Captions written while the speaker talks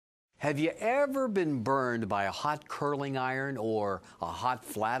Have you ever been burned by a hot curling iron or a hot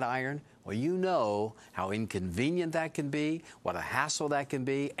flat iron? Well, you know how inconvenient that can be, what a hassle that can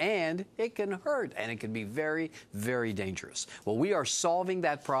be, and it can hurt, and it can be very, very dangerous. Well, we are solving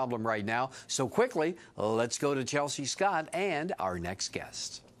that problem right now. So quickly, let's go to Chelsea Scott and our next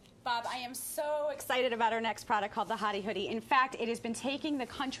guest. Bob, I am so excited about our next product called the Hotty Hoodie. In fact, it has been taking the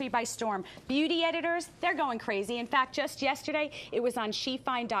country by storm. Beauty editors, they're going crazy. In fact, just yesterday, it was on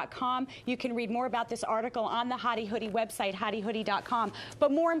shefine.com. You can read more about this article on the Hotty Hoodie website, hottyhoodie.com.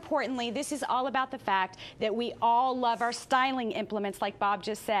 But more importantly, this is all about the fact that we all love our styling implements, like Bob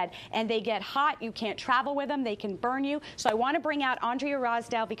just said, and they get hot. You can't travel with them. They can burn you. So I want to bring out Andrea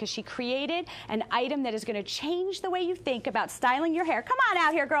Rosdale because she created an item that is going to change the way you think about styling your hair. Come on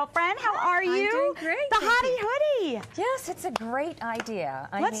out here, girlfriend. How are you? I'm doing great. The Hotty Hoodie. Yes, it's a great idea.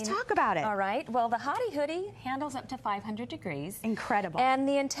 Let's talk about it. All right. Well, the Hotty Hoodie handles up to 500 degrees. Incredible. And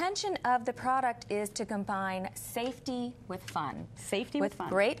the intention of the product is to combine safety with fun. Safety with fun.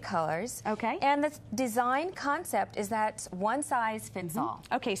 With great colors. Okay. And the design concept is that one size fits all.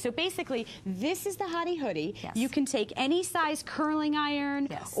 Okay, so basically, this is the Hotty Hoodie. Yes. You can take any size curling iron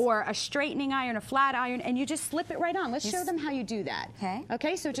or a straightening iron, a flat iron, and you just slip it right on. Let's show them how you do that. Okay.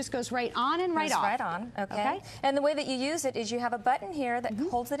 Okay, so it just goes right on and right off. Right on, okay. And the way that you use it is you have a button here that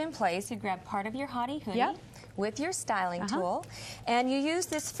holds it in place. You grab part of your Hotty Hoodie with your styling tool, and you use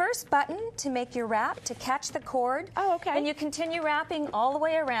this first button to make your wrap, to catch the cord. Oh, okay. And you continue wrapping all the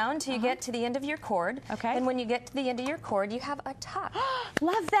way around till you get to the end of your cord. Okay. And when you get to the end of your cord, you have a tuck.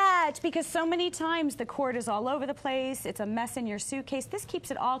 Love that, because so many times the cord is all over the place. It's a mess in your suitcase. This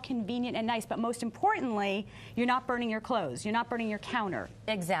keeps it all convenient and nice, but most importantly, you're not burning your clothes. You're not burning your counter.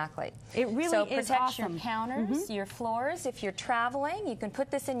 Exactly. It really so is protects awesome. your counters, your floors. If you're traveling, you can put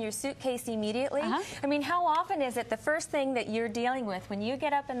this in your suitcase immediately. I mean, how often is it the first thing that you're dealing with when you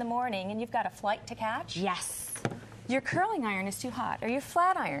get up in the morning and you've got a flight to catch? Yes. Your curling iron is too hot, or your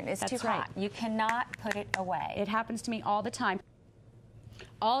flat iron is too hot. You cannot put it away. It happens to me all the time.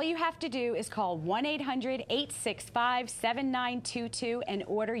 All you have to do is call 1-800-865-7922 and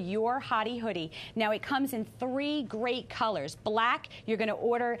order your Hotty Hoodie. Now, it comes in 3 great colors. Black, you're going to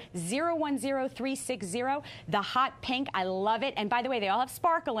order 010360. The hot pink, I love it. And by the way, they all have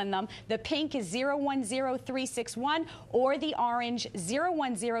sparkle in them. The pink is 010361, or the orange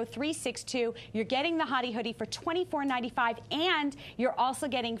 010362. You're getting the Hotty Hoodie for $24.95, and you're also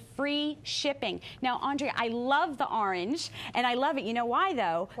getting free shipping. Now, Andrea, I love the orange, and I love it. You know why,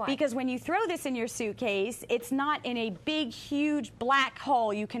 though? Why? Because when you throw this in your suitcase, it's not in a big, huge black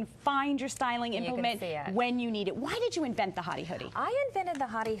hole. You can find your styling implement when you need it. Why did you invent the Hotty Hoodie? I invented the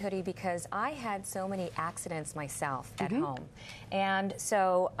Hotty Hoodie because I had so many accidents myself at home. And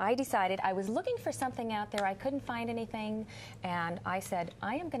so I decided I was looking for something out there. I couldn't find anything. And I said,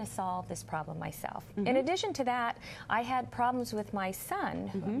 I am going to solve this problem myself. In addition to that, I had problems with my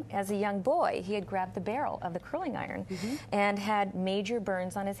son as a young boy. He had grabbed the barrel of the curling iron and had major burns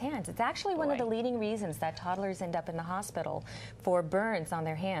on his hands. It's actually one of the leading reasons that toddlers end up in the hospital for burns on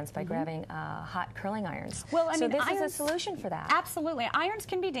their hands by grabbing hot curling irons. Well, I mean, this is a solution for that. Absolutely. Irons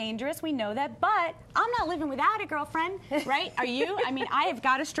can be dangerous. We know that. But I'm not living without it, girlfriend. Right? Are you? I mean, I have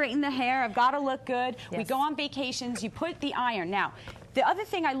got to straighten the hair. I've got to look good. We go on vacations. You put the iron. Now, the other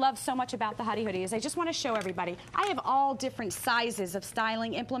thing I love so much about the Hotty Hoodie is I just want to show everybody. I have all different sizes of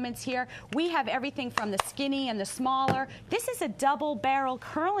styling implements here. We have everything from the skinny and the smaller. This is a double barrel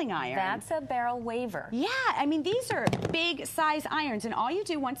curling iron. That's a barrel waver. Yeah, I mean, these are big size irons, and all you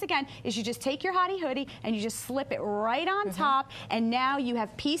do, once again, is you just take your Hotty Hoodie and you just slip it right on top, and now you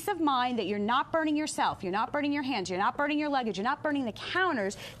have peace of mind that you're not burning yourself, you're not burning your hands, you're not burning your luggage, you're not burning the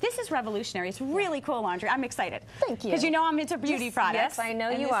counters. This is revolutionary. It's really cool, Andrea. I'm excited. Thank you. Because you know I'm into beauty products. Yes, I know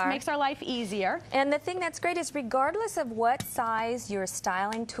you are. are. This makes our life easier. And the thing that's great is regardless of what size your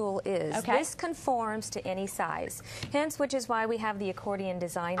styling tool is, this conforms to any size. Hence, which is why we have the accordion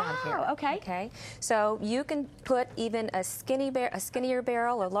design on here. Okay. So you can put even a skinnier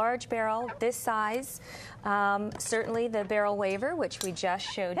barrel, a large barrel, this size. Certainly the barrel waver, which we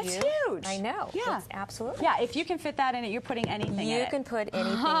just showed you. That's huge. I know. Yeah. It's absolutely. Yeah, if you can fit that in it, you're putting anything in it. You can put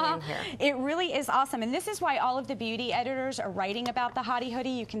anything in here. It really is awesome. And this is why all of the beauty editors are writing about the Hotty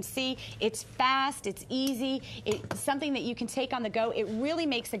Hoodie. You can see it's fast, it's easy, it's something that you can take on the go. It really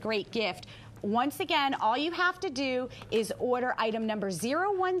makes a great gift. Once again, all you have to do is order item number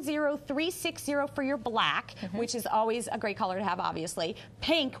 010360 for your black, which is always a great color to have, obviously.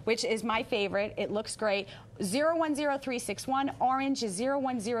 Pink, which is my favorite. It looks great. 010361. Orange is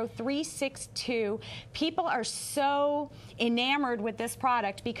 010362. People are so enamored with this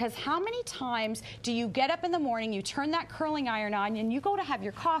product because how many times do you get up in the morning, you turn that curling iron on, and you go to have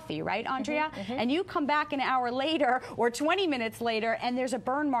your coffee, right, Andrea? And you come back an hour later or 20 minutes later, and there's a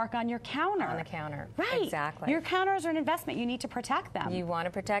burn mark on your counter. On the counter. Right. Exactly. Your counters are an investment. You need to protect them. You want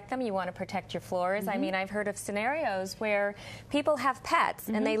to protect them. You want to protect your floors. I mean, I've heard of scenarios where people have pets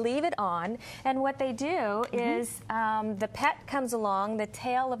and they leave it on, and what they do is the pet comes along, the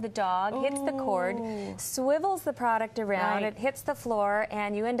tail of the dog hits the cord, swivels the product around, it hits the floor,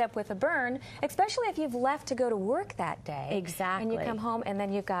 and you end up with a burn, especially if you've left to go to work that day. Exactly. And you come home and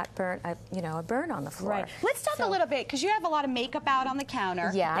then you've got a burn on the floor. Right. Let's talk a little bit, because you have a lot of makeup out on the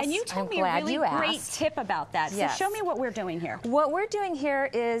counter. Yes. And you told me a really great tip about that. Yes. So show me what we're doing here. What we're doing here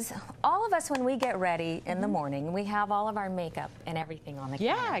is all of us, when we get ready in the morning, we have all of our makeup and everything on the counter.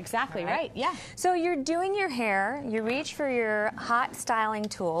 Yeah, exactly, right. Yeah. So you're doing your hair, you reach for your hot styling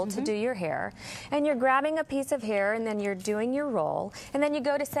tool to do your hair, and you're grabbing a piece of hair, and then you're doing your roll, and then you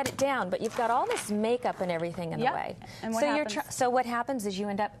go to set it down, but you've got all this makeup and everything in the way. And what happens? So what happens is you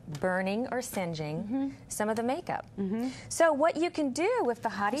end up burning or singeing some of the makeup. So what you can do with the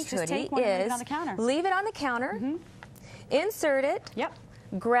Hotty Hoodie is leave it on the counter, insert it,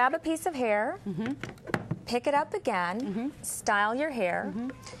 grab a piece of hair, pick it up again, style your hair,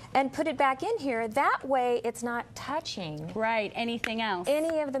 and put it back in here. That way it's not touching anything else.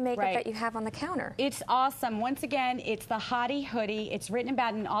 Any of the makeup that you have on the counter. It's awesome. Once again, it's the Hotty Hoodie. It's written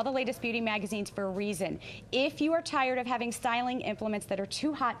about in all the latest beauty magazines for a reason. If you are tired of having styling implements that are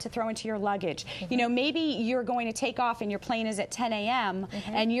too hot to throw into your luggage, you know, maybe you're going to take off and your plane is at 10 a.m.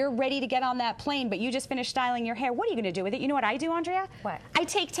 and you're ready to get on that plane, but you just finished styling your hair. What are you going to do with it? You know what I do, Andrea? What? I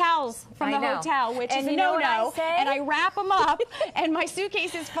take towels from the hotel, which is a no-no, and I wrap them up, and my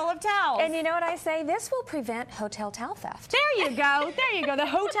suitcase is full of towels. And you know what I say? This will prevent hotel towel theft. There you go. There you go. The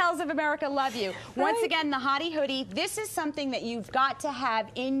hotels of America love you. Once again, the Hotty Hoodie, this is something that you've got to have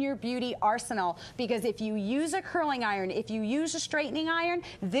in your beauty arsenal, because if you use a curling iron, if you use a straightening iron,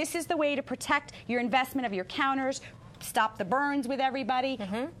 this is the way to protect your investment of your counters, stop the burns with everybody.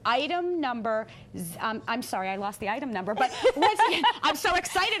 Item number, I'm sorry, I lost the item number, but once again, I'm so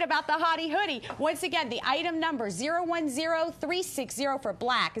excited about the Hotty Hoodie. Once again, the item number 010360 for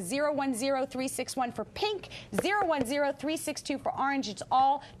black, 010361 for pink, 010362 for orange. It's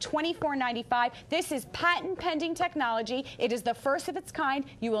all $24.95. This is patent pending technology. It is the first of its kind.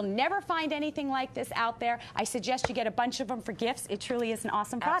 You will never find anything like this out there. I suggest you get a bunch of them for gifts. It truly is an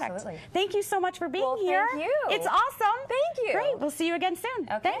awesome product. Absolutely. Thank you so much for being here. Thank you. It's awesome. Thank you. Great. We'll see you again soon.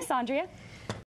 Okay. Thanks, Andrea.